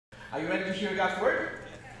Are you ready to hear God's word?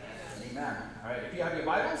 Yes. Amen. All right, if you have your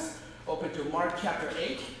Bibles, open to Mark chapter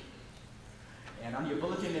 8. And on your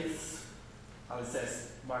bulletin, it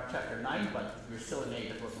says Mark chapter 9, but we're still in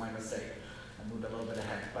 8. That was my mistake. I moved a little bit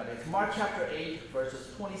ahead. But it's Mark chapter 8,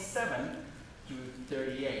 verses 27 to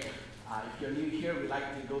 38. If you're new here, we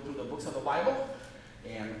like to go through the books of the Bible,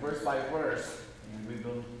 and verse by verse. And we've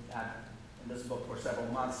been in this book for several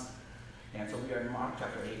months. And so we are in Mark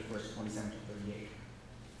chapter 8, verse 27 to 38.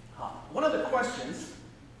 One of the questions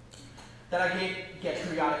that I get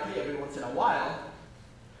periodically every once in a while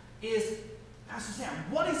is, Pastor Sam,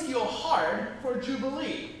 what is your heart for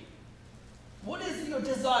Jubilee? What is your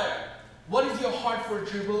desire? What is your heart for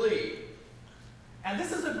Jubilee? And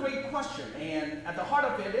this is a great question. And at the heart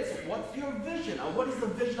of it is, what's your vision? Or what is the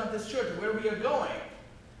vision of this church, where we are going?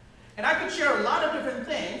 And I could share a lot of different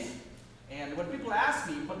things. And when people ask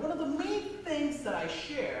me, but one of the main things that I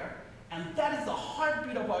share, and that is the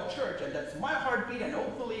heartbeat of our church, and that's my heartbeat, and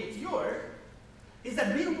hopefully it's yours, is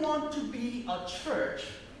that we want to be a church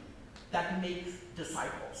that makes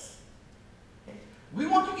disciples. Okay? We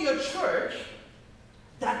want to be a church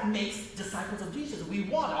that makes disciples of Jesus.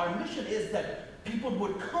 Our mission is that people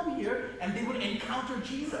would come here and they would encounter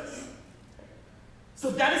Jesus.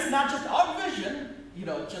 So that is not just our vision,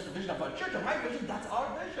 just the vision of our church, or my vision, that's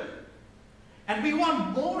our vision. And we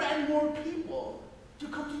want more and more people to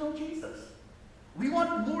come to know Jesus. We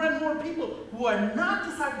want more and more people who are not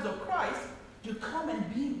disciples of Christ to come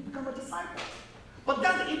and become a disciple. But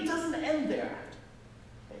it doesn't end there.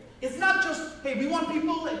 It's not just, hey, we want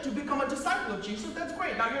people to become a disciple of Jesus. That's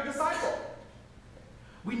great. Now you're a disciple.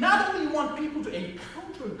 We not only want people to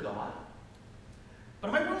encounter God,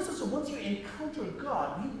 but my brothers and sisters, once you encounter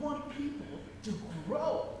God, we want people to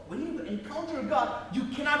grow. When you encounter God, you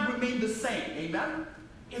cannot remain the same. Amen?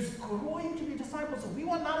 It's growing to be disciples. So we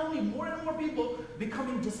want not only more and more people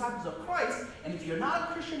becoming disciples of Christ, and if you're not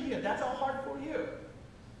a Christian here, that's our heart for you.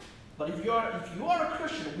 But if you are a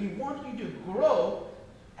Christian, we want you to grow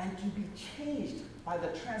and to be changed by the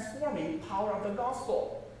transforming power of the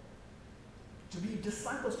gospel. To be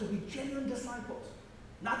disciples, to be genuine disciples.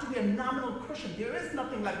 Not to be a nominal Christian. There is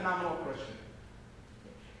nothing like nominal Christian.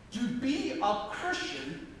 To be a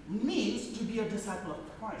Christian means to be a disciple of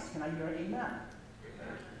Christ. Can I hear an amen?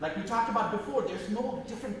 Like we talked about before, there's no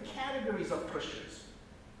different categories of Christians.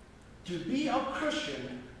 To be a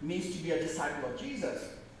Christian means to be a disciple of Jesus.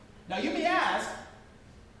 Now you may ask,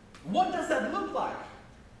 what does that look like?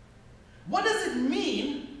 What does it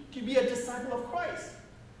mean to be a disciple of Christ?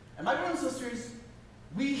 And my brothers and sisters,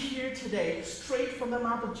 we hear today, straight from the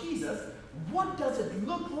mouth of Jesus, what does it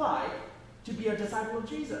look like to be a disciple of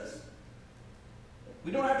Jesus?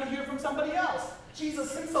 We don't have to hear from somebody else.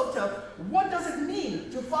 Jesus himself tells, what does it mean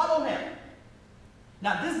to follow him?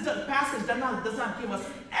 Now this passage does not give us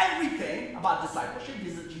everything about discipleship.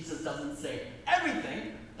 Jesus doesn't say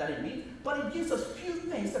everything that it means, but it gives us few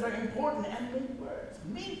things that are important and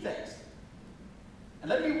main things. And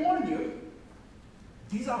let me warn you,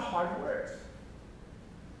 these are hard words.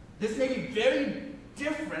 This may be very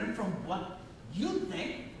different from what you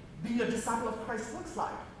think being a disciple of Christ looks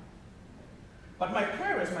like. But my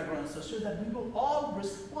prayer is, my brothers and sisters, that we will all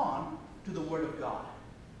respond to the Word of God.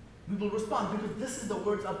 We will respond because these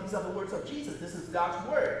are the words of Jesus. This is God's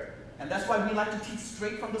Word. And that's why we like to teach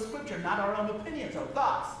straight from the Scripture, not our own opinions or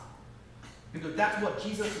thoughts. Because that's what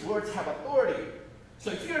Jesus' words have authority. So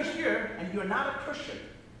if you're here and you're not a Christian,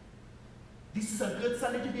 this is a good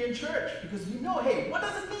Sunday to be in church. Because you know, hey, what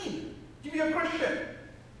does it mean to be a Christian?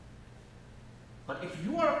 But if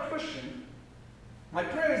you are a Christian, my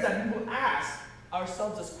prayer is that we will ask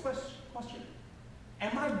ourselves this question.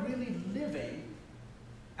 Am I really living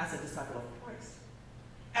as a disciple of Christ?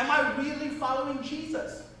 Am I really following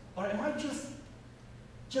Jesus? Or am I just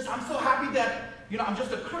I'm so happy that, I'm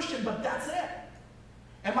just a Christian, but that's it?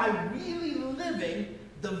 Am I really living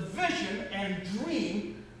the vision and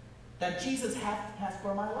dream that Jesus has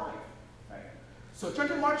for my life? Right? So turn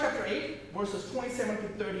to Mark chapter 8, verses 27 to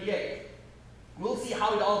 38. We'll see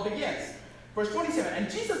how it all begins. Verse 27,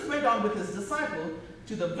 and Jesus went on with his disciple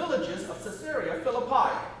to the villages of Caesarea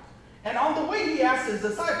Philippi. And on the way he asked his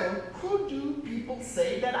disciple, who do people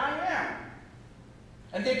say that I am?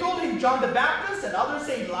 And they told him John the Baptist, and others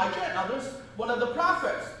say Elijah, and others one of the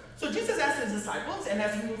prophets. So Jesus asked his disciples, and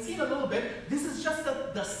as we will see in a little bit, this is just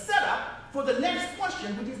the setup for the next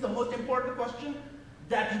question, which is the most important question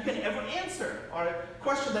that you can ever answer, or a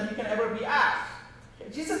question that you can ever be asked.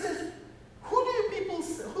 Jesus says, who do people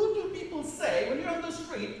say, when you're on the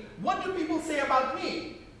street, what do people say about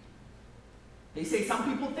me? They say, some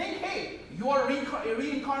people think, hey, you are a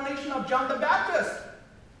reincarnation of John the Baptist.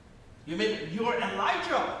 You're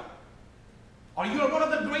Elijah. Or you are one of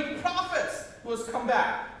the great prophets who has come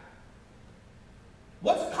back.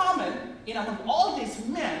 What's common in among all these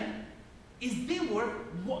men is they were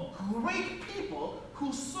great people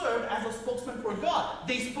who served as a spokesman for God.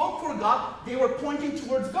 They spoke for God. They were pointing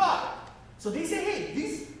towards God. So they say,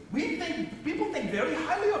 hey, people think very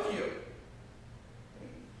highly of you.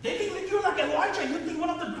 They think that you're like Elijah. You think one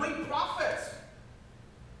of the great prophets.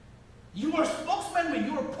 You are a spokesman.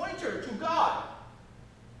 You are a pointer to God.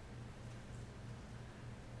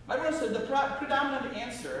 My brother said the predominant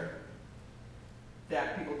answer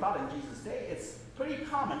that people thought in Jesus' day, it's pretty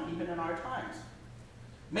common even in our times.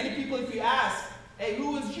 Many people, if you ask, hey,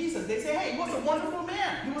 who is Jesus? They say, hey, he was a wonderful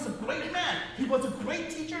man. He was a great man. He was a great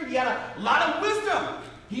teacher. He had a lot of wisdom.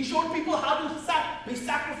 He showed people how to be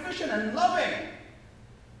sacrificial and loving.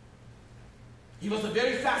 He was a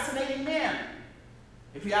very fascinating man.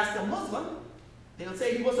 If you ask a Muslim, they'll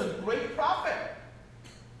say he was a great prophet.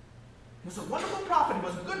 He was a wonderful prophet. He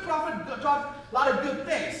was a good prophet, taught a lot of good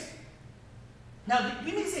things. Now,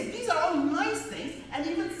 we may say these are all nice things, and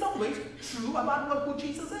even in some ways true about who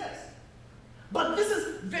Jesus is. But this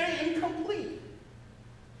is very incomplete.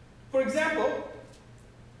 For example,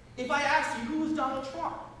 if I asked you, who is Donald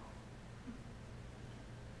Trump?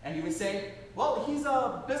 And you would say, well, he's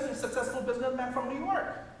a successful businessman from New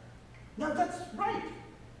York. Now, that's right.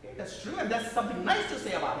 Okay, that's true, and that's something nice to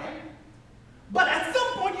say about him. But at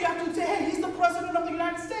some point, you have to say, hey, he's the president of the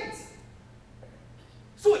United States.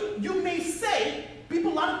 So you may say, a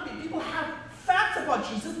lot of people have facts about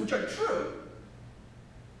Jesus, which are true,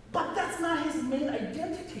 but that's not his main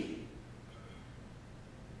identity.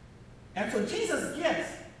 And so Jesus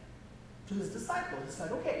gets to his disciples. He's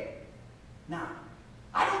like, okay, now,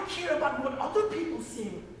 I don't care about what other people say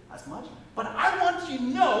as much, but I want you to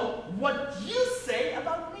know what you say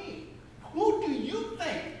about me. Who do you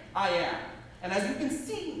think I am? And as you can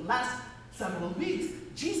see last several weeks,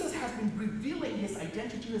 Jesus has been revealing his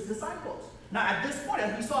identity to his disciples. Now at this point,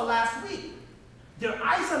 as we saw last week, their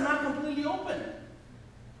eyes are not completely open.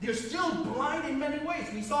 They're still blind in many ways.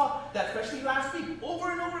 We saw that especially last week.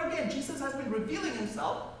 Over and over again, Jesus has been revealing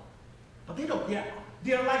himself, but they don't.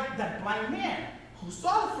 They're like that blind man who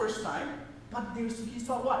saw the first time, but he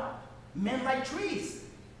saw what? Men like trees.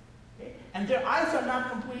 Okay? And their eyes are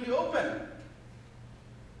not completely open.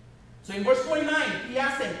 So in verse 29, he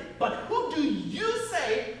asked them, but who do you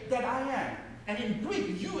say that I am? And in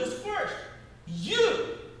Greek, you is first.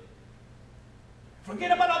 You. Forget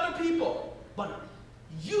about other people. But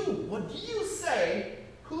you, what do you say?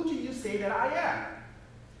 Who do you say that I am?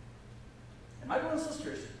 And my brothers and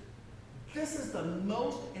sisters, this is the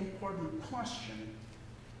most important question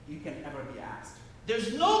you can ever be asked.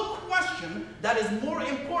 There's no question that is more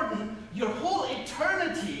important. Your whole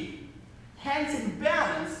eternity hangs in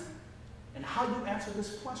balance in how you answer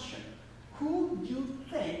this question. Who do you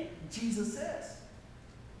think Jesus is?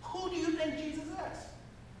 Who do you think Jesus is?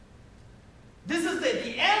 This is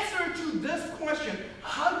the answer to this question.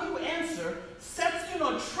 How you answer sets you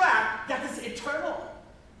on a track that is eternal.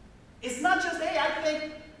 It's not just, hey, I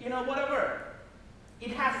think, whatever.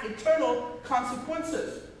 It has eternal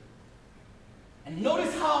consequences. And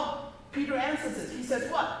notice how Peter answers it. He says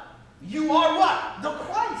what? You are what? The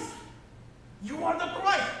Christ. You are the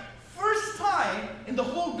Christ. First time in the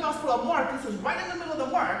whole Gospel of Mark, this is right in the middle of the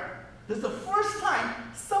Mark, this is the first time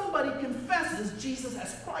somebody confesses Jesus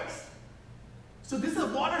as Christ. So this is a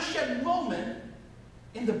watershed moment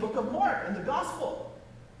in the book of Mark, in the Gospel.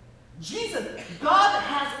 God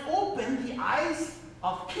has opened the eyes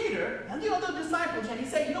of Peter and the other disciples, and he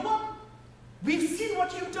said, you know what? We've seen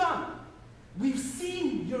what you've done. We've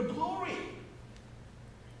seen your glory.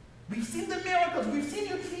 We've seen the miracles. We've seen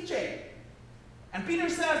your teaching. And Peter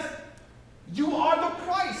says, you are the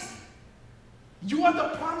Christ. You are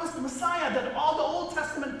the promised Messiah that all the Old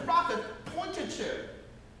Testament prophets pointed to.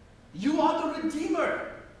 You are the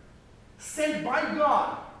Redeemer sent by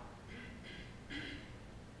God.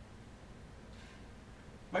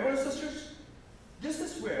 My brothers and sisters, this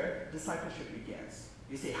is where discipleship begins.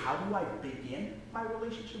 You say, how do I begin my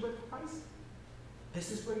relationship with Christ?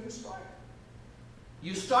 This is where you start.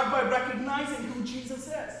 You start by recognizing who Jesus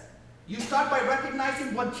is. You start by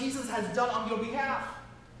recognizing what Jesus has done on your behalf.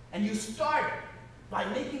 And you start by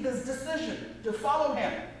making this decision to follow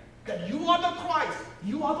him. That you are the Christ.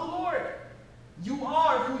 You are the Lord. You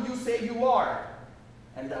are who you say you are.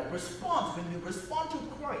 And the response, when you respond to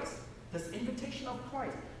Christ, this invitation of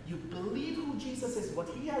Christ, you believe who Jesus is, what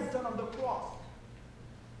he has done on the cross.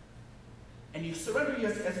 And you surrender,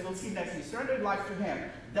 as we'll see next, you surrender your life to him.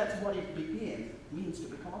 That's what it means to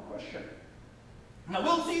become a Christian. Now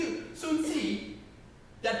we'll soon see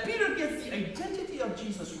that Peter gets the identity of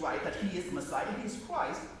Jesus right, that he is the Messiah, he is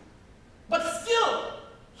Christ, but still,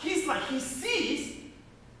 he sees,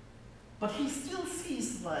 but he still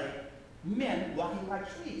sees like men walking like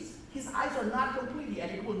trees. His eyes are not completely,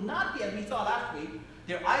 and it will not be, as we saw last week,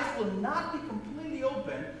 their eyes will not be completely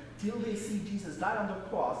open till they see Jesus die on the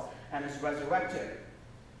cross and is resurrected.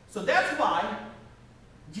 So that's why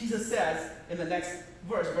Jesus says in the next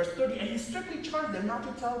verse, verse 30, and he strictly charged them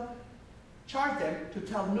to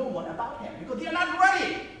tell no one about him, because they are not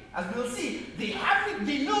ready. As we'll see,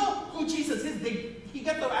 they know who Jesus is. He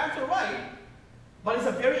gets the answer right, but it's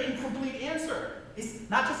a very incomplete answer. It's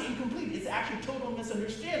not just incomplete, it's actually total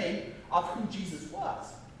misunderstanding of who Jesus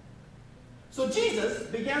was. So Jesus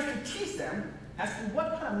begins to teach them as to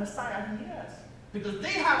what kind of Messiah he is. Because they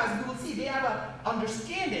have, as we will see, they have an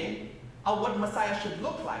understanding of what Messiah should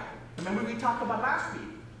look like. Remember we talked about last week.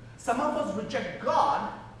 Some of us reject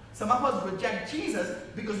God, some of us reject Jesus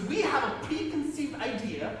because we have a preconceived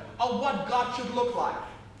idea of what God should look like.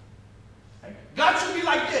 Right? God should be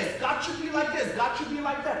like this, God should be like this, God should be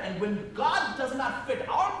like that. And when God does not fit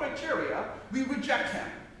our criteria, we reject him.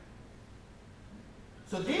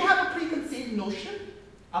 So they have a preconceived notion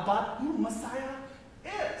about who Messiah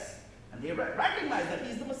is. And they recognize that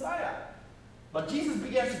he's the Messiah. But Jesus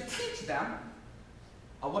begins to teach them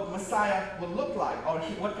what Messiah will look like, or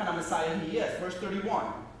what kind of Messiah he is. Verse 31.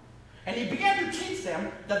 And he began to teach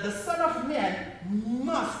them that the Son of Man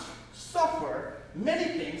must suffer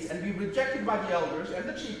many things and be rejected by the elders and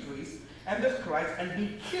the chief priests and the scribes and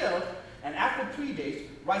be killed, and after 3 days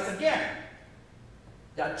rise again.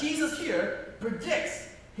 Now Jesus here predicts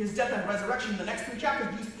his death and resurrection in the next 3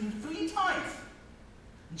 chapters, used 3 times.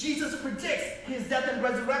 Jesus predicts his death and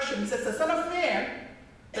resurrection. He says the Son of Man,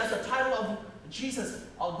 that's the title of Jesus,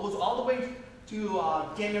 goes all the way to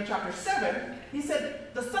Daniel chapter 7. He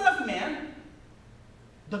said the Son of Man,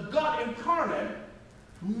 the God incarnate,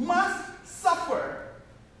 must suffer,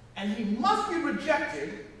 and he must be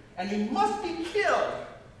rejected, and he must be killed.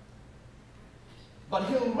 But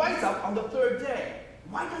he'll rise up on the 3rd day.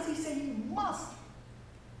 Why does he say he must?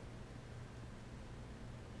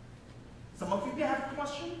 Some of you may have a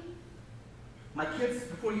question. My kids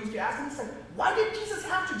before used to ask me, said, why did Jesus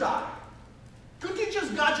have to die?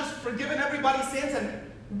 Couldn't God just forgiven everybody's sins,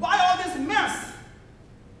 and why all this mess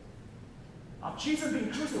of Jesus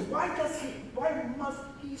being crucified? Why must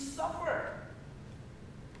he suffer?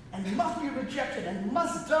 And must be rejected and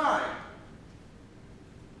must die?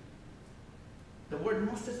 The word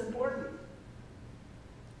must is important.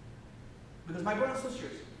 Because my brothers and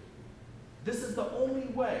sisters, this is the only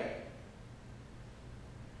way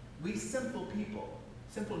we simple people,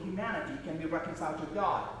 simple humanity, can be reconciled to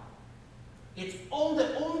God. It's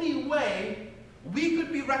the only way we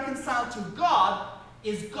could be reconciled to God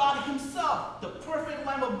is God himself, the perfect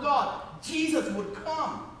Lamb of God. Jesus would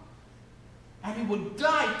come and he would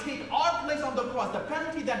die, take our place on the cross, the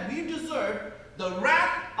penalty that we deserve, the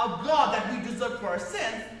wrath of God that we deserve for our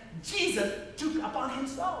sins. Jesus took upon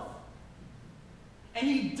himself. And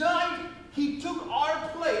he died, he took our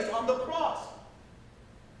place on the cross.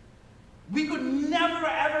 We could never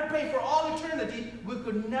ever pay for all eternity. We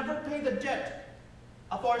could never pay the debt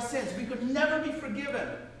of our sins. We could never be forgiven.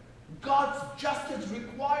 God's justice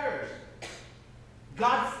requires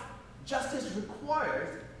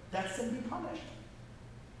that sin be punished.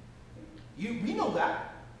 We know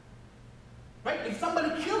that. Right? If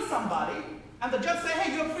somebody kills somebody and the judge says,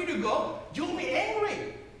 hey, you're free to go, you'll be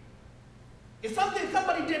angry. If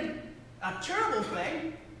somebody did a terrible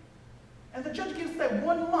thing and the judge gives them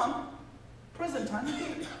 1 month prison time,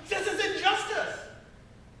 this is injustice.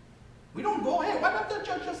 We don't go, hey, why don't the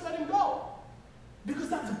judge just let him go? Because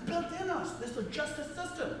that's built in us. There's a justice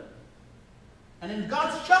system. And in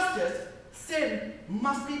God's justice, sin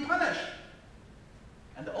must be punished.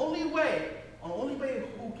 And the only way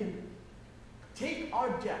who can take our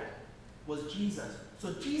debt was Jesus.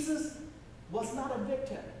 So Jesus was not a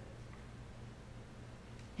victim.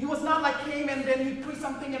 He was not like came and then he preached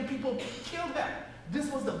something and people killed him.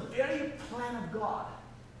 This was the very plan of God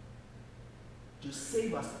to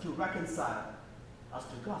save us, to reconcile us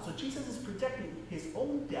to God. So Jesus is protecting his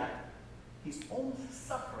own death, his own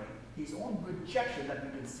suffering, his own rejection that we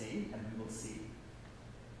can see and we will see,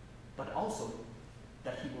 but also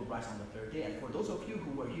that he will rise on the 3rd day. And for those of you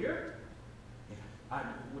who were here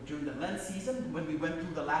during the Lent season, when we went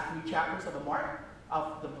through the last 3 chapters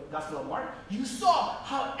of the Gospel of Mark, you saw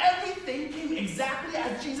how everything came exactly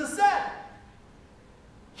as Jesus said.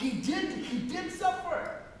 He did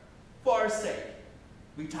suffer for our sake.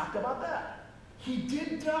 We talked about that. He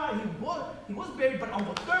did die. He was buried, but on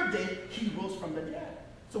the 3rd day, he rose from the dead.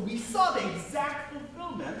 So we saw the exact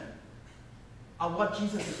fulfillment of what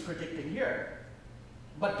Jesus is predicting here.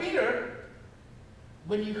 But Peter,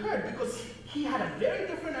 when he heard, because he had a very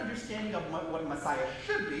different understanding of what Messiah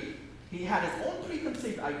should be, he had his own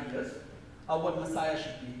preconceived ideas of what Messiah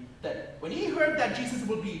should be, that when he heard that Jesus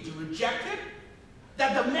would be rejected,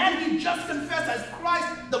 that the man he just confessed as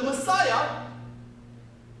Christ, the Messiah,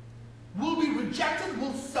 will be rejected,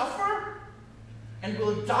 will suffer, and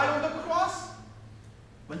will die on the cross.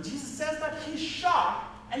 When Jesus says that, he's shocked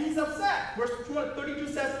and he's upset. Verse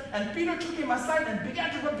 32 says, and Peter took him aside and began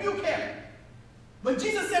to rebuke him. When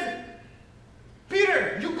Jesus said,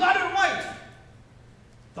 Peter, you got it right,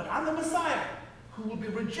 but I'm the Messiah who will be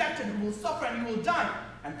rejected, who will suffer, and you will die.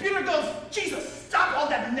 And Peter goes, Jesus, stop all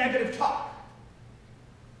that negative talk.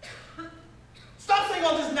 Stop saying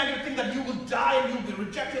all this negative thing that you will die and you'll be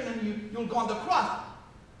rejected and you'll go on the cross.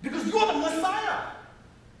 Because you're the Messiah.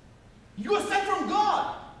 You are sent from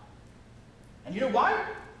God. And you know why?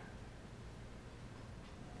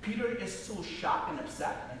 Peter is so shocked and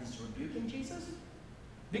upset and he's rebuking Jesus.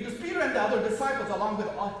 Because Peter and the other disciples, along with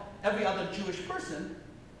every other Jewish person,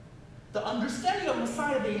 the understanding of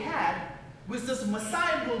Messiah they had was this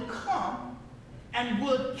Messiah will come and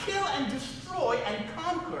will kill and destroy and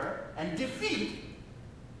conquer and defeat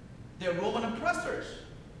their Roman oppressors.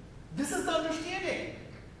 This is the understanding.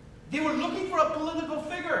 They were looking for a political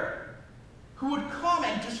figure who would come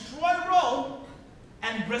and destroy Rome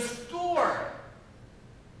and restore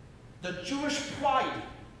the Jewish pride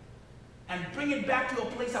and bring it back to a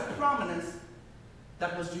place of prominence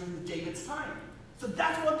that was during David's time. So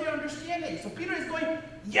that's what they're understanding. So Peter is going,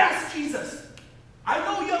 yes, Jesus, I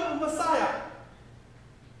know you're the Messiah,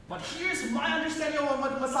 but here's my understanding of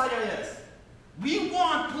what Messiah is. We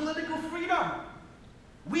want political freedom.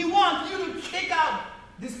 We want you to kick out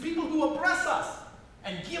these people who oppress us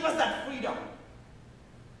and give us that freedom.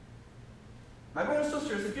 My brothers and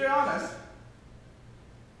sisters, if you're honest,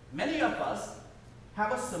 many of us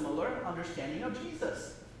have a similar understanding of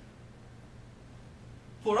Jesus.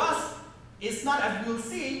 For us, it's not, as we'll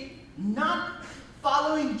see, not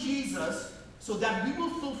following Jesus so that we will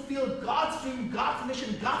fulfill God's dream, God's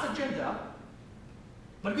mission, God's agenda.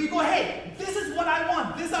 But we go, hey, this is what I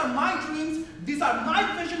want. These are my dreams. These are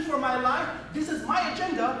my visions for my life. This is my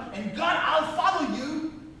agenda. And God, I'll follow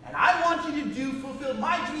you. And I want you to fulfill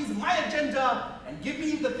my dreams, my agenda, and give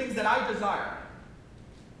me the things that I desire.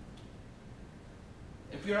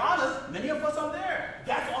 If you're honest, many of us are there.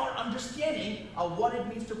 That's our understanding of what it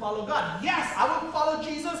means to follow God. Yes, I will follow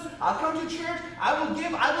Jesus. I'll come to church. I will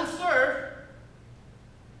give. I will serve.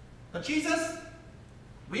 But Jesus,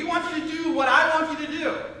 we want you to do what I want you to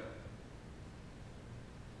do.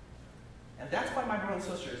 And that's why, my brothers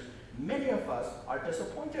and sisters, many of us are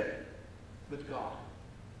disappointed with God.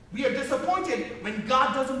 We are disappointed when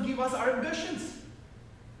God doesn't give us our ambitions.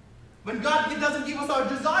 When God doesn't give us our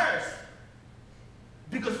desires.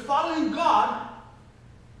 Because following God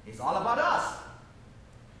is all about us.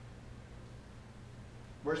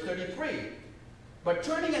 Verse 33. But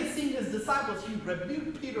turning and seeing his disciples, he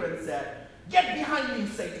rebuked Peter and said, get behind me,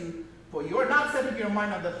 Satan, for you are not setting your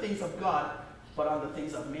mind on the things of God, but on the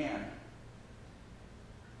things of man.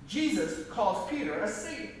 Jesus calls Peter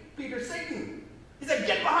Satan. He said,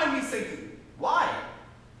 get behind me, Satan. Why?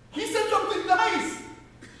 He said something nice.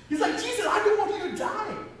 He's like, Jesus, I don't want you to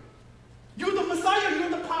die. You're the Messiah. You're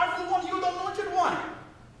the powerful one. You're the anointed one.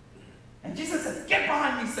 And Jesus says, get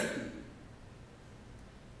behind me, Satan.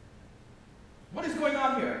 What is going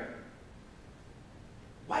on here?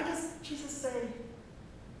 Why does Jesus say,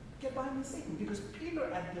 get behind me, Satan? Because Peter,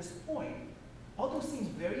 at this point, although seems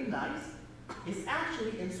very nice, is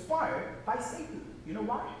actually inspired by Satan. You know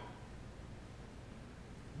why?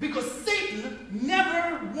 Because Satan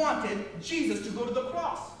never wanted Jesus to go to the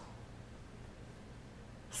cross.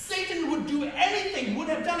 Satan would do anything, would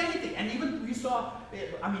have done anything. And even we saw,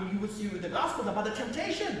 you would see with the Gospels about the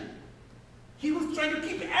temptation. He was trying to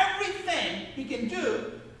keep everything he can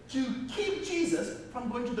do to keep Jesus from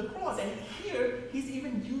going to the cross. And here, he's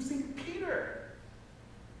even using Peter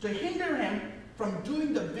to hinder him from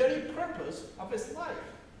doing the very purpose of his life.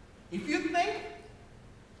 If you think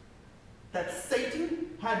that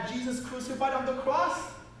Satan had Jesus crucified on the cross,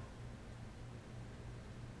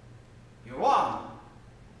 you're wrong.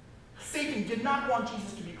 Satan did not want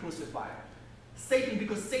Jesus to be crucified.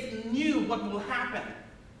 Because Satan knew what will happen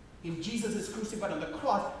if Jesus is crucified on the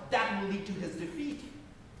cross. That will lead to his defeat.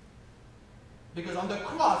 Because on the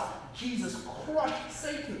cross, Jesus crushed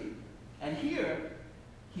Satan. And here,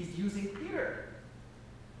 he's using Peter,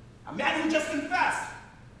 a man who just confessed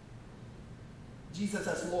Jesus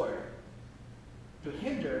as Lord, to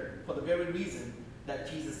hinder for the very reason that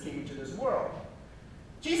Jesus came into this world.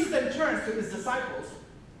 Jesus then turns to his disciples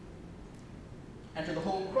and to the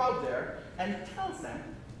whole crowd there and tells them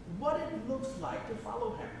what it looks like to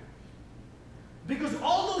follow him. Because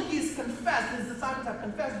although he's confessed, his disciples have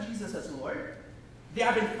confessed Jesus as Lord, they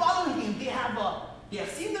have been following him, they have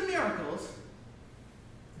seen the miracles,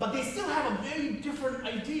 but they still have a very different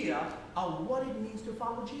idea of what it means to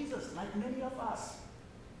follow Jesus, like many of us.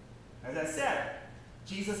 As I said,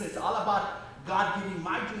 Jesus is all about God giving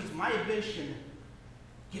my dreams, my vision,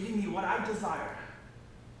 giving me what I desire.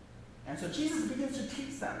 And so Jesus begins to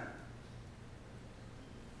teach them.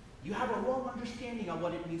 You have a wrong understanding of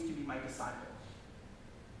what it means to be my disciple.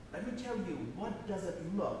 Let me tell you, what does it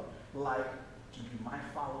look like to be my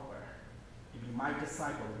follower, to be my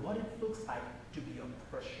disciple? What it looks like to be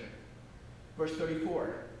a Christian. Verse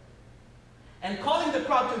 34. And calling the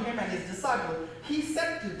crowd to him and his disciples, he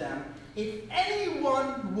said to them, if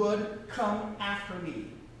anyone would come after me.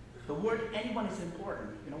 The word anyone is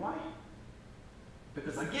important. You know why?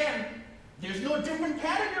 Because again, there's no different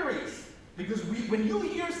categories. Because when you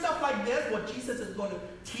hear stuff like this, what Jesus is going to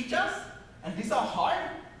teach us, and these are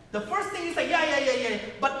hard, the first thing is like, yeah,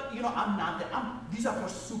 but you know, I'm not that. These are for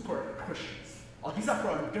super Christians. Or these are for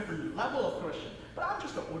a different level of Christian. But I'm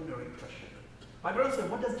just an ordinary Christian. My brother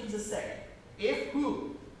said, what does Jesus say? If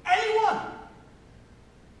who? Anyone.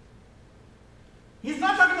 He's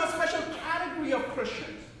not talking about a special category of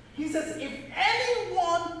Christians. He says, if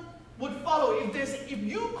anyone would follow, if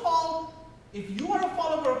you are a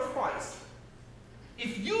follower of Christ,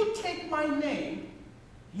 if you take my name,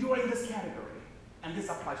 you are in this category. And this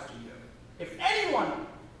applies to you. If anyone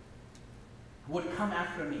would come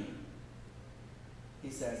after me,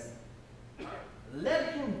 he says,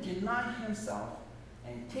 let him deny himself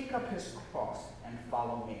and take up his cross and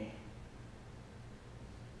follow me.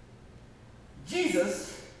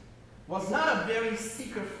 Jesus was not a very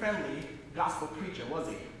seeker-friendly gospel preacher, was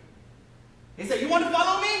he? He said, you want to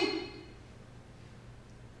follow me?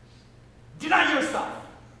 Deny yourself.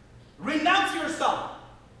 Renounce yourself.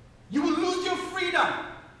 You will lose your freedom.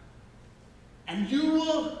 And you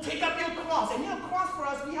will take up your cross. And you know, cross for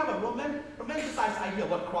us, we have a romanticized idea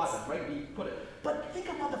of what cross is, right? We put it. But think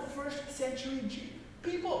about the first century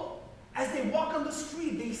people. As they walk on the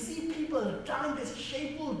street, they see people dying this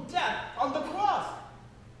shameful death on the cross.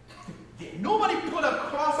 Nobody put a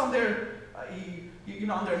cross on their,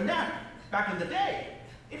 on their neck back in the day.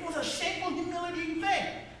 It was a shameful, humiliating thing.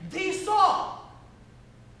 They saw.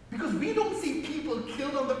 Because we don't see people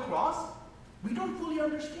killed on the cross, we don't fully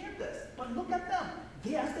understand this. But look at them.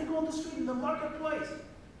 As they go on the street in the marketplace,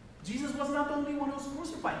 Jesus was not the only one who was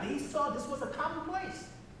crucified. They saw this was a commonplace.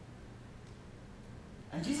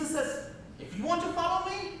 And Jesus says, if you want to follow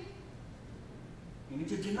me, you need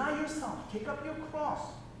to deny yourself. Take up your cross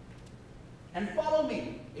and follow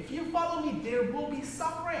me. If you follow me, there will be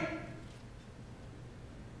suffering.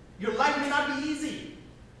 Your life may not be easy,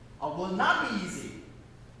 or will not be easy.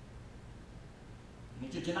 You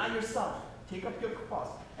need to deny yourself, take up your cross,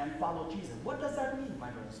 and follow Jesus. What does that mean, my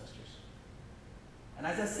brothers and sisters? And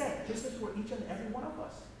as I said, this is for each and every one of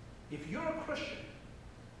us. If you're a Christian,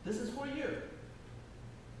 this is for you.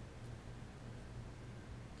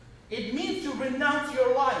 It means to renounce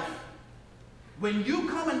your life. When you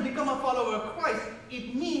come and become a follower of Christ,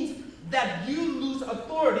 it means that you lose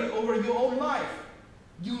authority over your own life.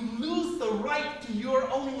 You lose the right to your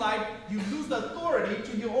own life. You lose the authority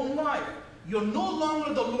to your own life. You're no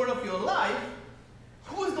longer the Lord of your life.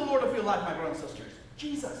 Who is the Lord of your life, my brothers and sisters?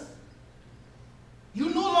 Jesus.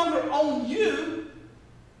 You no longer own you.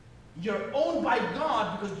 You're owned by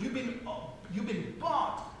God because you've been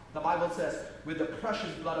bought, the Bible says, with the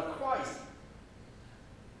precious blood of Christ.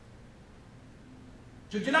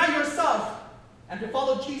 To deny yourself and to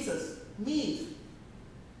follow Jesus means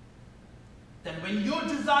that when your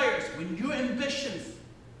desires, when your ambitions,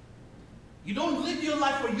 you don't live your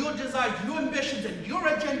life for your desires, your ambitions, and your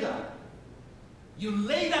agenda. You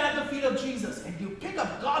lay that at the feet of Jesus and you pick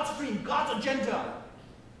up God's dream, God's agenda,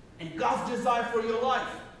 and God's desire for your life.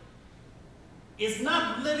 It's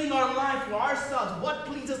not living our life for ourselves. What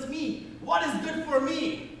pleases me? What is good for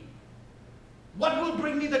me? What will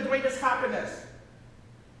bring me the greatest happiness?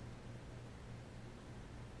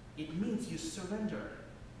 It means you surrender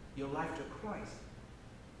your life to Christ.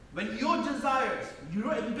 When your desires,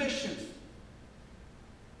 your ambitions,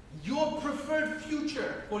 your preferred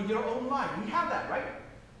future for your own life, we have that, right?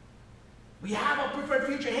 We have a preferred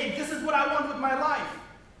future. Hey, this is what I want with my life.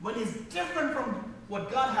 When it's different from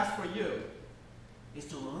what God has for you, is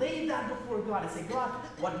to lay that before God and say, God,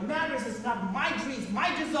 what matters is not my dreams,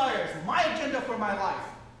 my desires, my agenda for my life.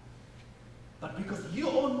 But because you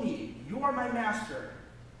own me, You are my master.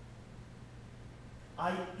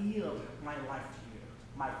 I yield my life to you,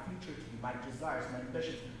 my future to you, my desires, my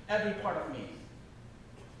ambitions, every part of me.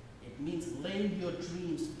 It means laying your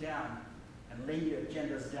dreams down and laying your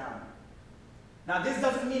agendas down. Now, this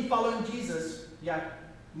doesn't mean following Jesus,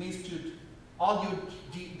 means to all your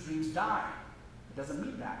dreams die. It doesn't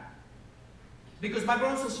mean that. Because my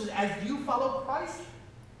brothers and sisters, as you follow Christ,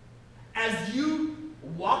 as you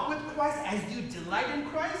walk with Christ, as you delight in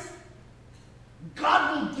Christ,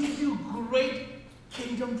 God will give you great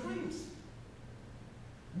kingdom dreams.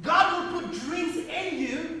 God will put dreams in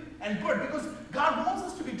you and birth, because God wants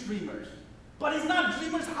us to be dreamers. But it's not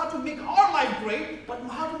dreamers how to make our life great, but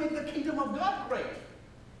how to make the kingdom of God great.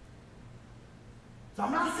 So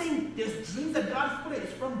I'm not saying there's dreams that God has put in.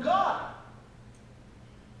 It's from God.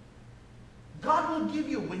 God will give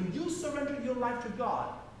you, when you surrender your life to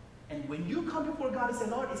God, and when you come before God and say,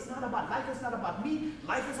 Lord, it's not about life, it's not about me,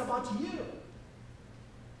 life is about you.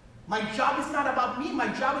 My job is not about me, my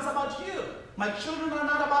job is about you. My children are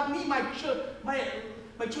not about me, my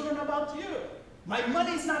children are about you. My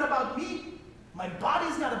money is not about me, my body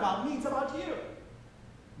is not about me, it's about you.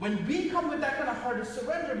 When we come with that kind of heart of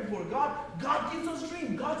surrender before God, God gives us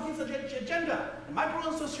dreams, God gives us agenda. And my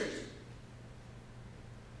brothers and sisters,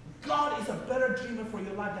 God is a better dreamer for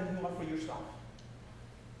your life than you are for yourself.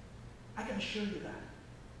 I can assure you that.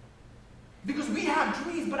 Because we have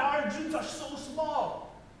dreams, but our dreams are so small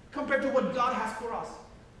compared to what God has for us.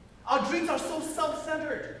 Our dreams are so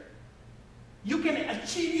self-centered. You can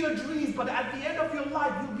achieve your dreams, but at the end of your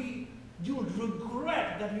life, you'll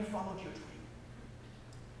regret that you followed your dream.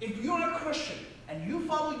 If you're a Christian and you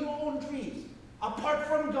follow your own dreams apart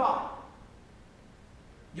from God,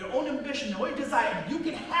 your own ambition, your own desire, you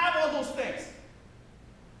can have all those things.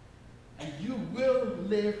 And you will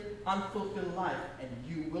live unfulfilled life, and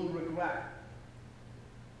you will regret.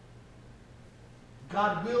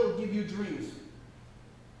 God will give you dreams.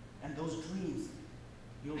 And those dreams,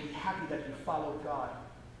 you'll be happy that you followed God.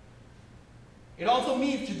 It also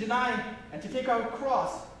means to deny and to take our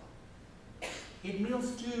cross. It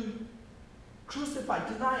means to crucify,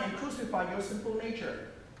 deny and crucify your sinful nature.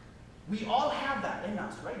 We all have that in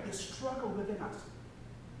us, right? This struggle within us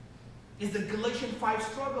is the Galatians 5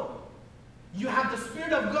 struggle. You have the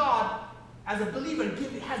Spirit of God as a believer,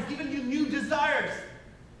 has given you new desires,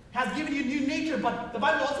 has given you new nature, but the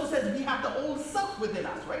Bible also says we have the old self within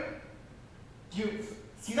us, right? Do you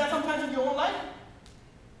see that sometimes in your own life?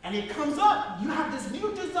 And it comes up. You have this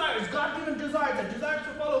new desires, God-given desires, a desire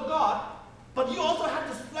to follow God, but you also have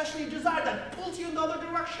this fleshly desire that pulls you in the other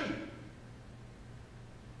direction.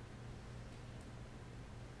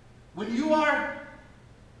 When you are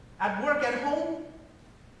at work, at home,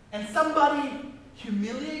 and somebody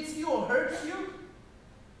humiliates you or hurts you,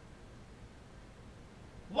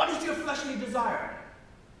 what is your fleshly desire?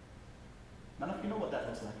 None of you know what that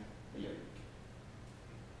looks like, do you?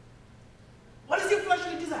 What is your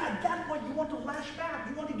fleshly desire? At that point, you want to lash back.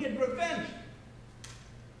 You want to get revenge.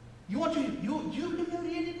 You want to, you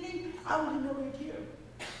humiliated me, I will humiliate you.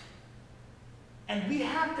 And we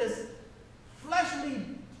have this fleshly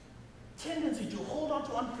tendency to hold on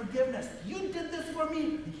to unforgiveness. You did this for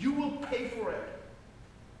me, you will pay for it.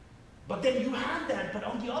 But then you have that, but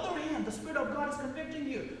on the other hand, the Spirit of God is convicting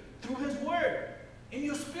you through His Word, in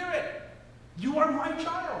your spirit. You are my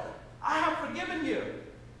child. I have forgiven you.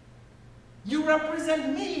 You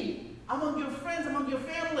represent me among your friends, among your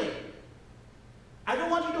family. I don't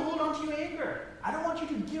want you to hold on to your anger. I don't want you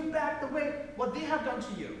to give back what they have done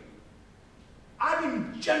to you. I've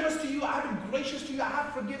been generous to you. I've been gracious to you. I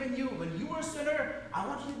have forgiven you. When you were a sinner, I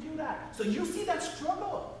want you to do that. So you see that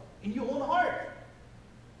struggle in your own heart.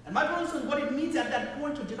 And my brothers, what it means at that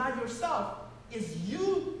point to deny yourself is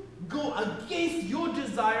you go against your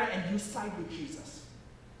desire and you side with Jesus.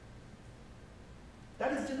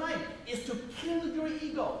 That is denying. Is to kill your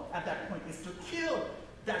ego at that point. Is to kill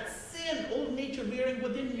that sin, old nature rearing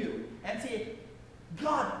within you. And say,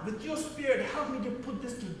 God, with your Spirit, help me to put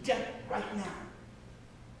this to death right now.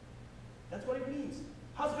 That's what it means.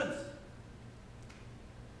 Husbands,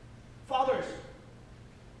 fathers,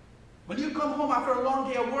 when you come home after a long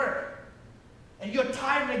day of work, and you're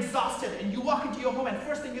tired and exhausted, and you walk into your home, and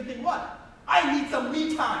first thing you think, what? I need some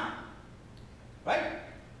me time. Right?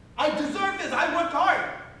 I deserve this. I worked hard.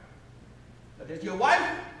 But there's your wife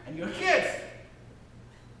and your kids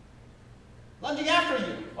lunging after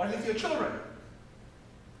you, or at least your children.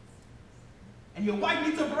 And your wife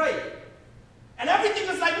needs a break. And everything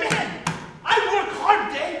is like, man, I work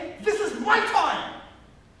hard day. This is my time.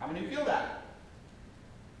 How many feel that?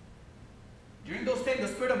 During those things, the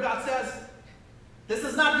Spirit of God says, this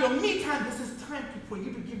is not your me time. This is time for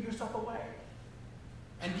you to give yourself away.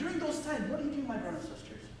 And during those times, what do you do, my brothers and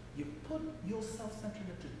sisters? You put your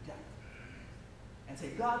self-centeredness to death. And say,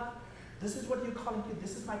 God, this is what you're calling to.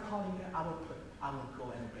 This is my calling. I will go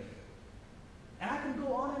and obey you. And I can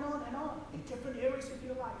go on and on and on in different areas of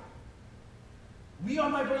your life. We are,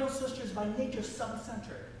 my brothers and sisters, by nature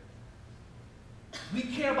self-centered. We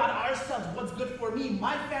care about ourselves, what's good for me,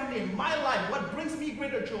 my family, and my life, what brings me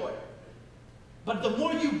greater joy. But the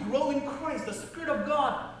more you grow in Christ, the Spirit of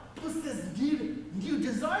God puts this new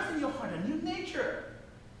desires in your heart, a new nature.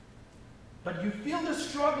 But you feel the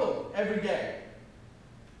struggle every day.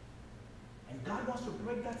 And God wants to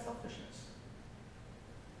break that selfishness.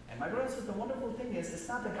 And my brothers and sisters, the wonderful thing is, it's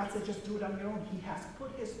not that God says just do it on your own. He has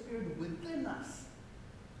put His Spirit within us.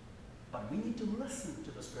 But we need to listen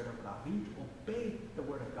to the Spirit of God. We need to obey the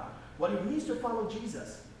Word of God. What it means to follow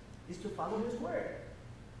Jesus is to follow His Word.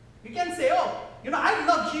 You can't say, oh, I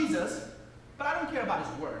love Jesus, but I don't care about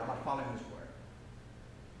His Word, about following His Word.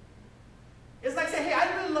 It's like saying, hey,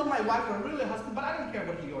 I really love my wife or really husband, but I don't care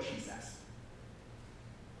what he or she says.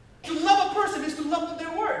 To love a person is to love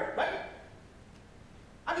their word, right?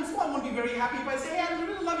 I mean, someone won't be very happy if I say, hey, I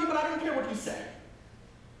really love you, but I don't care what you say.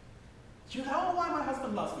 She'll say, oh, why my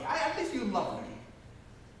husband loves me? At least you love me.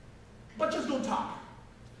 But just don't talk.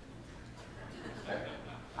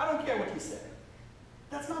 I don't care what you say.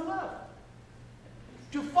 That's not love.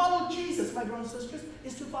 To follow Jesus, my brothers and sisters,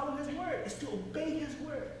 is to follow His word, is to obey His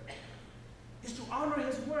word, is to honor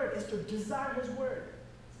His word, is to desire His word.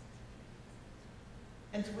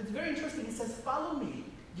 And so it's very interesting. He says, follow me.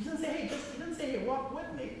 He doesn't say, hey, walk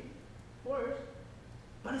with me, first,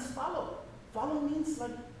 but it's follow. Follow means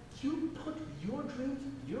like you put your dreams,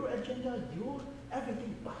 your agenda, your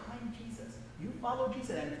everything behind Jesus. You follow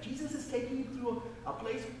Jesus, and if Jesus is taking you through a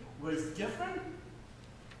place where it's different,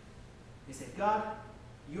 you say, God,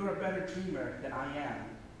 you're a better dreamer than I am.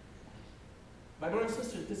 My brothers and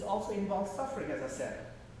sisters, this also involves suffering, as I said.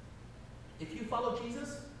 If you follow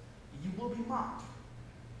Jesus, you will be mocked.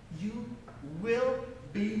 You will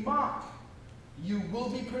be mocked. You will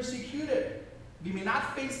be persecuted. We may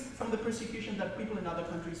not face some of the persecution that people in other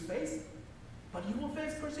countries face, but you will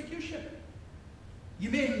face persecution. You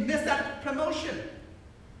may miss that promotion.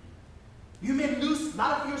 You may lose, a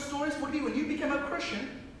lot of your stories would be when you became a Christian,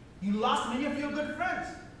 you lost many of your good friends.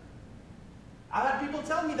 I've had people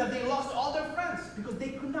tell me that they lost all their friends because they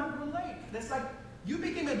could not relate. That's like, you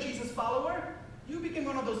became a Jesus follower, you became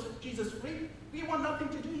one of those Jesus freaks, we want nothing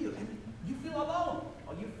to do with you, and you feel alone,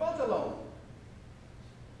 or you felt alone.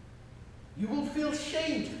 You will feel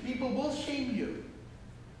shamed. People will shame you.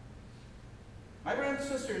 My brothers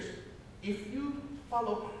and sisters, if you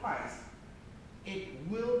follow Christ, it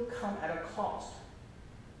will come at a cost.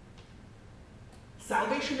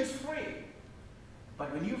 Salvation is free.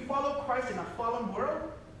 But when you follow Christ in a fallen world,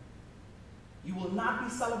 you will not be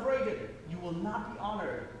celebrated. You will not be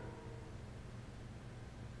honored.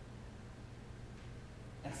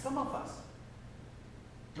 And some of us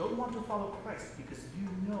don't want to follow Christ because you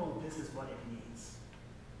know this is what it means.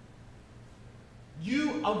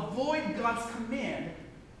 You avoid God's command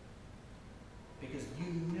because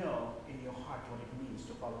you know in your heart what it means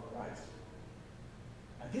to follow Christ.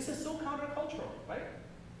 And this is so countercultural, right?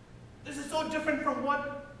 This is so different from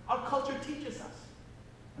what our culture teaches us.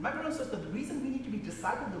 And my brothers and sisters, the reason we need to be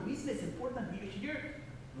discipled, the reason it's important that we are here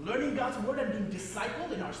learning God's word and being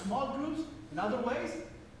discipled in our small groups, in other ways,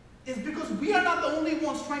 is because we are not the only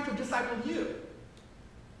ones trying to disciple you.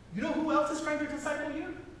 You know who else is trying to disciple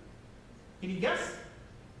you? Can you guess?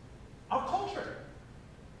 Our culture.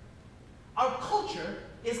 Our culture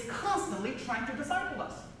is constantly trying to disciple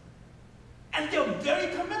us. And they're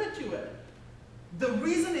very committed to it. The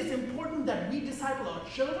reason it's important that we disciple our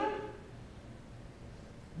children,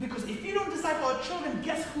 because if you don't disciple our children,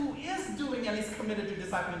 guess who is doing and is committed to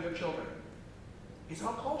discipling your children? It's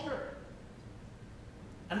our culture.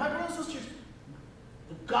 And my brothers and sisters,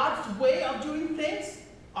 God's way of doing things,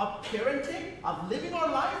 of parenting, of living our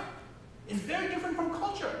life, is very different from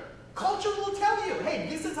culture. Culture will tell you, hey,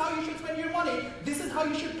 this is how you should spend your money, this is how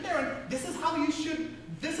you should parent, this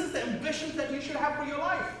is the ambitions that you should have for your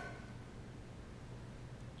life.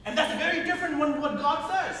 And that's very different from what God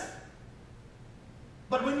says.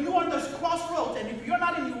 But when you're on this crossroads, and if you're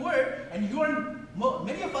not in your word, and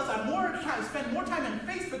many of us are spend more time on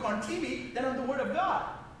Facebook or on TV than on the word of God,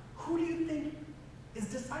 who do you think is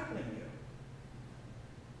discipling you?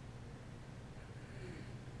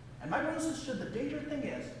 And my brothers and sisters, the danger thing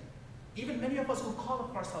is, even many of us who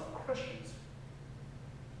call ourselves Christians,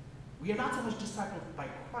 we are not so much discipled by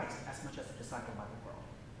Christ as much as discipled by the world.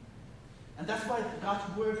 And that's why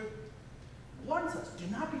God's word warns us, do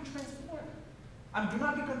not be transformed Do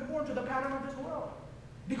not be conformed to the pattern of this world.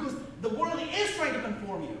 Because the world is trying to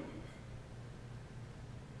conform you.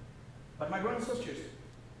 But my brothers and sisters,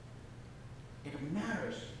 it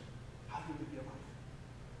matters how you live your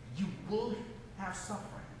life. You will have suffering.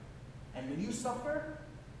 And when you suffer,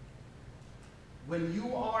 when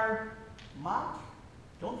you are mocked,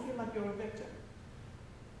 don't feel like you're a victim.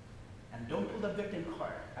 And don't pull the victim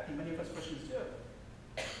card. I think many of us Christians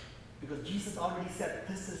do. Because Jesus already said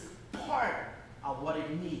this is part of what it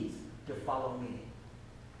means to follow me.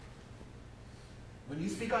 When you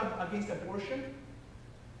speak up against abortion,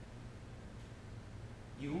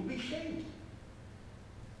 you will be shamed.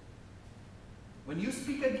 When you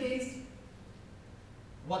speak against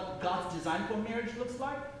what God's design for marriage looks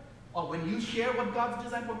like, or when you share what God's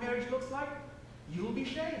design for marriage looks like, you will be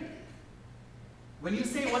shamed. When you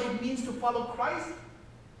say what it means to follow Christ,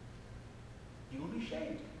 you will be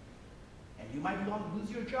shamed. And you might lose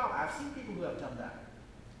your job. I've seen people who have done that.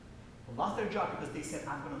 Who lost their job because they said,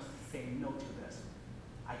 I'm going to say no to this.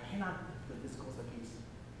 I cannot, because this goes against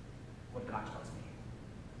what God tells me.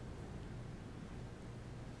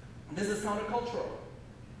 And this is countercultural.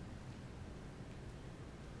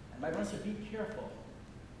 And my brothers, be careful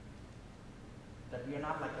that we are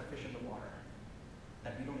not like the fish in the water.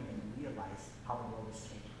 That we don't even realize how the world is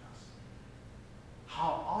changing us.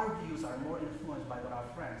 How our views are more influenced by what our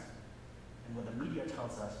friends and what the media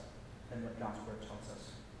tells us than what God's word tells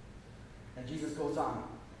us. And Jesus goes on,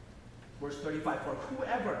 verse 35, for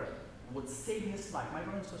whoever would save his life, my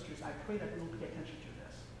brothers and sisters, I pray that we'll pay attention to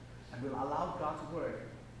this and we'll allow God's word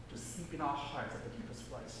to seep in our hearts at the deepest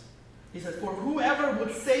place. He says, for whoever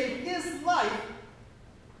would save his life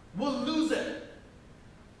will lose it.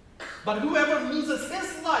 But whoever loses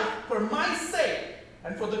his life for my sake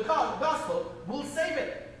and for the gospel will save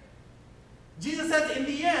it. Jesus says in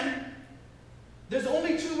the end, there's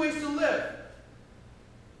only two ways to live.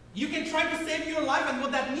 You can try to save your life, and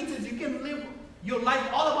what that means is you can live your life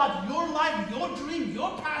all about your life, your dream,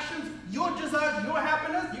 your passions, your desires, your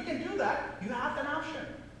happiness. You can do that. You have an option.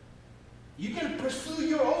 You can pursue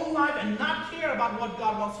your own life and not care about what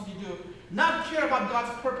God wants you to do. Not care about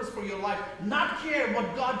God's purpose for your life. Not care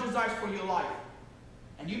what God desires for your life.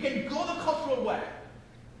 And you can go the cultural way.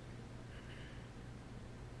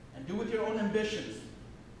 And do with your own ambitions.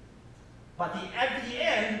 But at the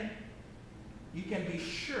end, you can be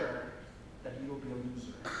sure that you will be a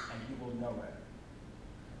loser. And you will know it.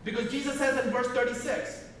 Because Jesus says in verse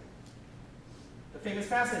 36, the famous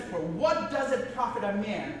passage, for what does it profit a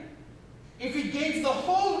man if he gains the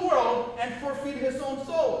whole world and forfeit his own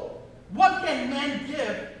soul? What can man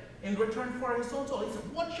give in return for his own soul? He said,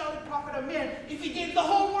 what shall it profit a man if he gains the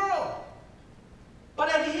whole world? But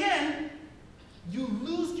at the end, you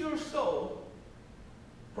lose your soul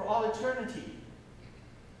for all eternity.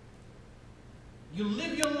 You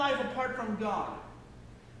live your life apart from God.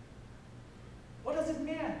 What does it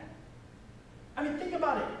mean? I mean, think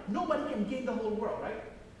about it. Nobody can gain the whole world, right?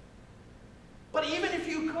 But even if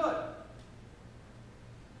you could,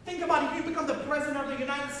 think about if you become the president of the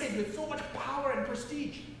United States with so much power and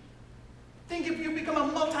prestige. Think if you become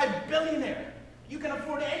a multi-billionaire. You can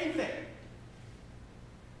afford anything.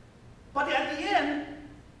 But at the end,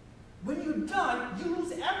 when you're done, you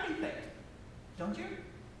lose everything. Don't you?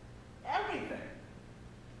 Everything.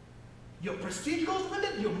 Your prestige goes with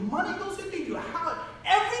it. Your money goes with it. Your house.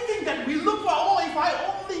 Everything that we look for. Oh, if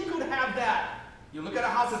I only could have that. You look at a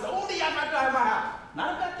house and say, only if I could have my house.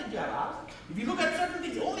 Not a bad thing to have a house. If you look at certain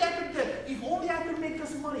things, only I could get, if only I could make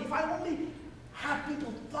this money, if I only had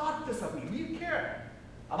people thought this of me. We care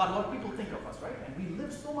about what people think of us, right? And we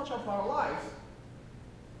live so much of our lives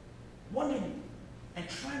wanting and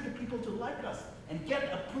trying to people to like us and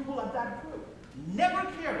get approval of that group. Never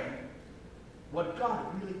caring what God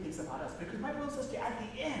really thinks about us. Because my brother and sister, at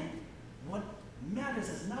the end, what matters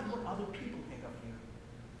is not what other people think of you.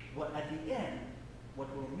 What at the end,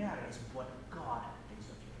 what will matter is what God thinks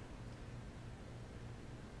of you.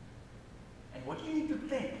 And what you need to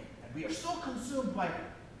think, and we are so consumed by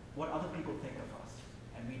what other people think of us,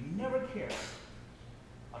 and we never care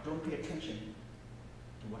or don't pay attention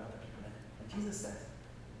to what other people think. And Jesus says,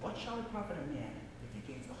 what shall it profit a man if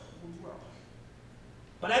he gains the whole world?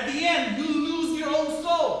 But at the end, you lose your own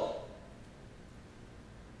soul.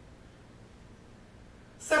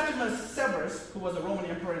 Septimus Severus, who was a Roman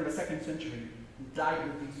emperor in the 2nd century, died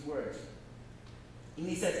with these words. And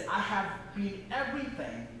he says, I have been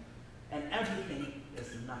everything, and everything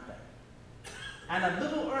is nothing. And a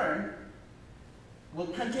little urn will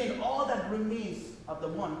contain all that remains of the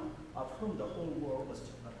one of whom the whole world was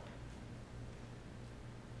too little.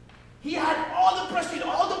 He had all the prestige,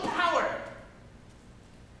 all the power.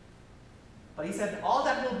 But he said, all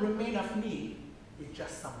that will remain of me is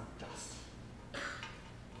just some dust.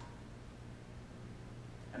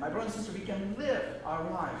 And my brother and sister, we can live our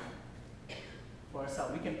life for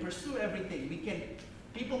ourselves. We can pursue everything.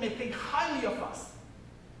 People may think highly of us.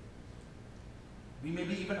 We may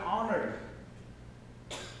be even honored.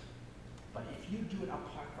 But if you do it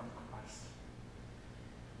apart from Christ,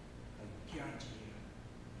 I guarantee you,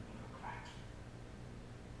 you will regret.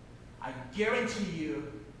 I guarantee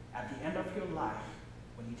you, at the end of your life,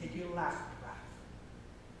 when you take your last breath,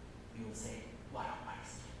 you will say, what a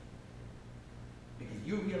waste. Because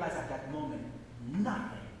you realize at that moment, nothing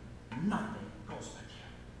goes with you.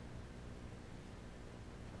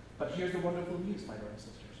 But here's the wonderful news, my brothers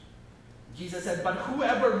and sisters. Jesus said, but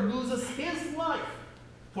whoever loses his life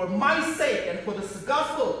for my sake and for the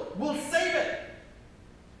gospel will save it.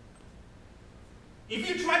 If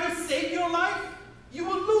you try to save your life, you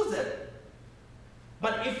will lose it.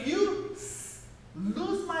 But if you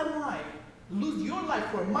lose my life, lose your life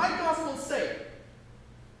for my gospel's sake,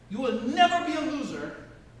 you will never be a loser.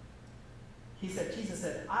 Jesus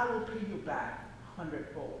said, I will pay you back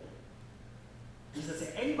 100-fold. Jesus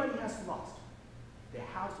said, anybody has lost their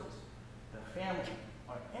houses, their family,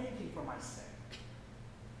 or anything for my sake,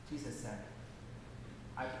 Jesus said,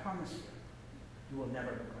 I promise you, you will never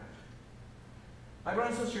regret. My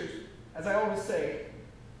brothers and sisters, as I always say,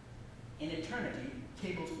 in eternity,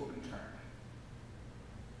 tables will be turned.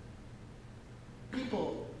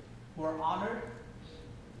 People who are honored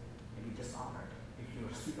may be dishonored if you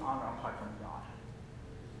seek honor apart from God.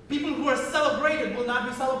 People who are celebrated will not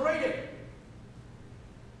be celebrated.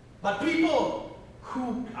 But people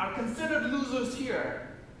who are considered losers here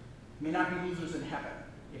may not be losers in heaven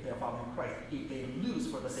if they are following Christ, if they lose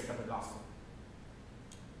for the sake of the gospel.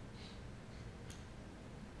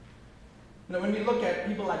 You know, when we look at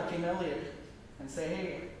people like Jim Elliott and say,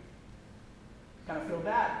 hey, kind of feel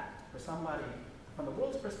bad for somebody, from the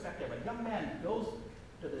world's perspective, a young man goes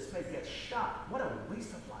to this place, gets shot. What a waste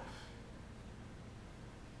of life.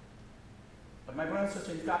 But my brothers and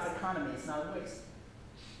sisters, in God's economy, it's not a waste.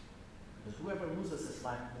 Because whoever loses his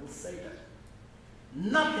life will save it.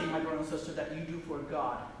 Nothing, my brother and sister, that you do for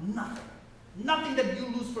God, nothing that you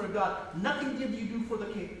lose for God, nothing that you do for the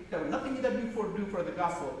kingdom, nothing that you do for the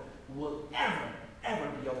gospel will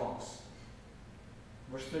ever be a loss.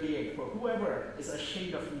 Verse 38, for whoever is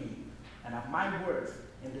ashamed of me and of my words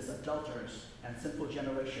in this adulterous and sinful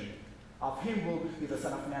generation, of him will be the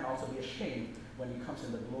Son of Man also be ashamed when he comes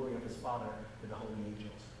in the glory of his Father with the holy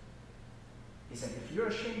angels. He said, if you're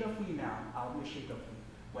ashamed of me now, I'll be ashamed of you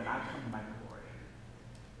when I come in my glory.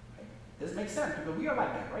 Right? This makes sense because we are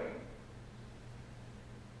like that, right?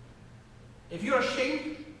 If you're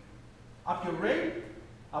ashamed of your ring,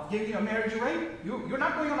 of giving you a marriage ring, you're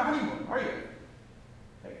not going on a honeymoon, are you?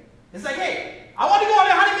 Right? It's like, hey, I want to go on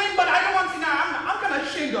a honeymoon, but I don't want to now. I'm kind of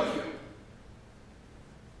ashamed of you.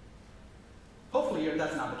 Hopefully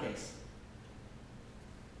that's not the case.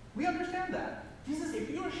 We understand that. Jesus, if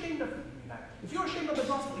you're ashamed of me, if you're ashamed of the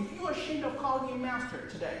gospel, if you're ashamed of calling me master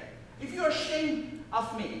today, if you're ashamed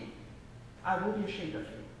of me, I will be ashamed of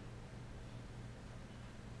you.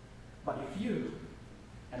 But if you,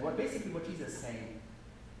 and what Jesus is saying,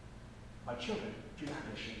 my children, do not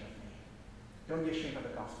be ashamed of me. Don't be ashamed of the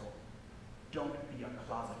gospel. Don't be a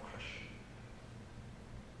closet Christian.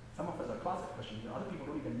 Some of us are closet Christians. Other people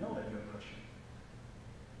don't even know that you're a Christian.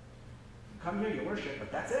 You come here, you worship,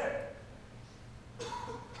 but that's it.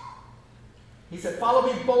 He said,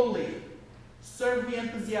 follow me boldly, serve me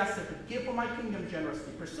enthusiastically, give for my kingdom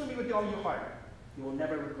generously, pursue me with all your heart. You will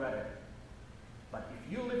never regret it. But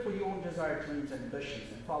if you live for your own desired dreams and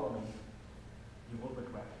ambitions and follow me, you will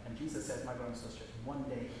regret it. And Jesus says, my brothers and sisters, one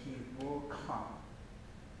day he will come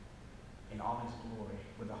in all his glory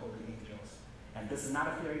with the holy angels. And this is not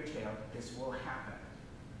a fairy tale. This will happen.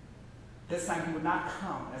 This time he will not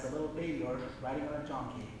come as a little baby or riding on a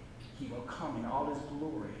donkey. He will come in all his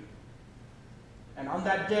glory. And on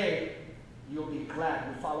that day, you'll be glad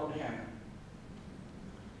you followed him.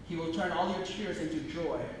 He will turn all your tears into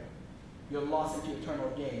joy, your loss into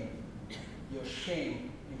eternal gain, your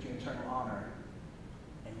shame into eternal honor.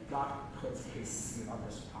 And God puts his seal on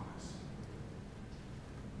this promise.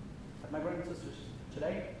 But my brothers and sisters,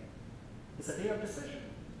 today is a day of decision.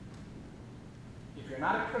 If you're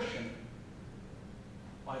not a Christian,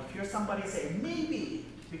 or if you're somebody say, maybe,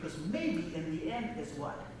 because maybe in the end is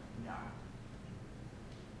what? No.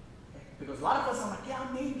 Because a lot of us are like, yeah,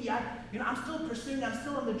 maybe, I'm still pursuing, I'm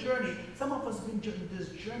still on the journey. Some of us have been doing this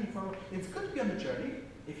journey for a while. It's good to be on the journey.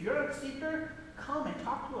 If you're a seeker, come and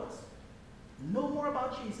talk to us. Know more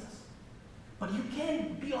about Jesus. But you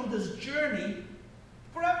can't be on this journey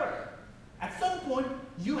forever. At some point,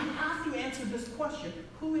 you have to answer this question,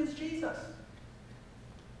 who is Jesus?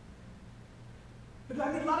 Because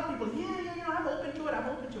I mean, a lot of people, I'm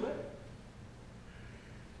open to it.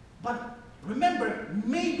 But remember,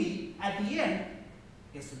 maybe at the end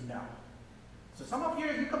is no. So some of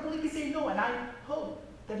you completely say no, and I hope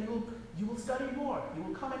that you will study more. You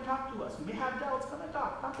will come and talk to us. You may have doubts, come and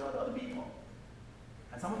talk to other people.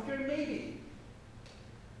 And some of you maybe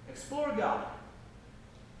explore God.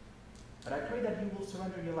 But I pray that you will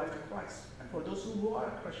surrender your life to Christ. And for those who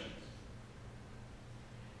are Christians,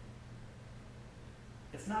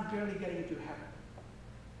 it's not barely getting into heaven.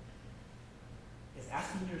 It's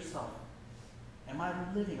asking yourself, am I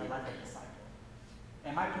living a life of disciple?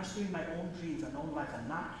 Am I pursuing my own dreams and own life and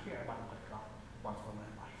not care about what God wants for my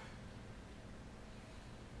life?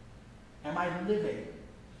 Am I living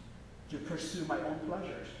to pursue my own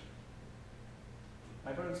pleasures?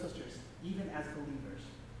 My brothers and sisters, even as believers,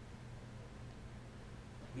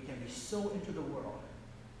 we can be so into the world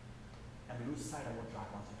and we lose sight of what God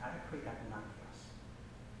wants. And I pray that will not be us.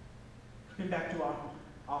 Coming back to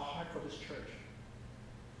our heart for this church,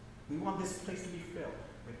 we want this place to be filled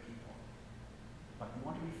with people. But we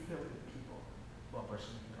want to be filled with people who are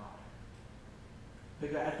pursuing God.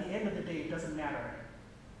 Because at the end of the day, it doesn't matter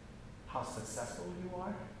how successful you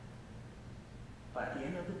are, but at the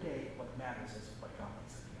end of the day, what matters is what God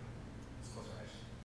wants of you. Let's close our eyes.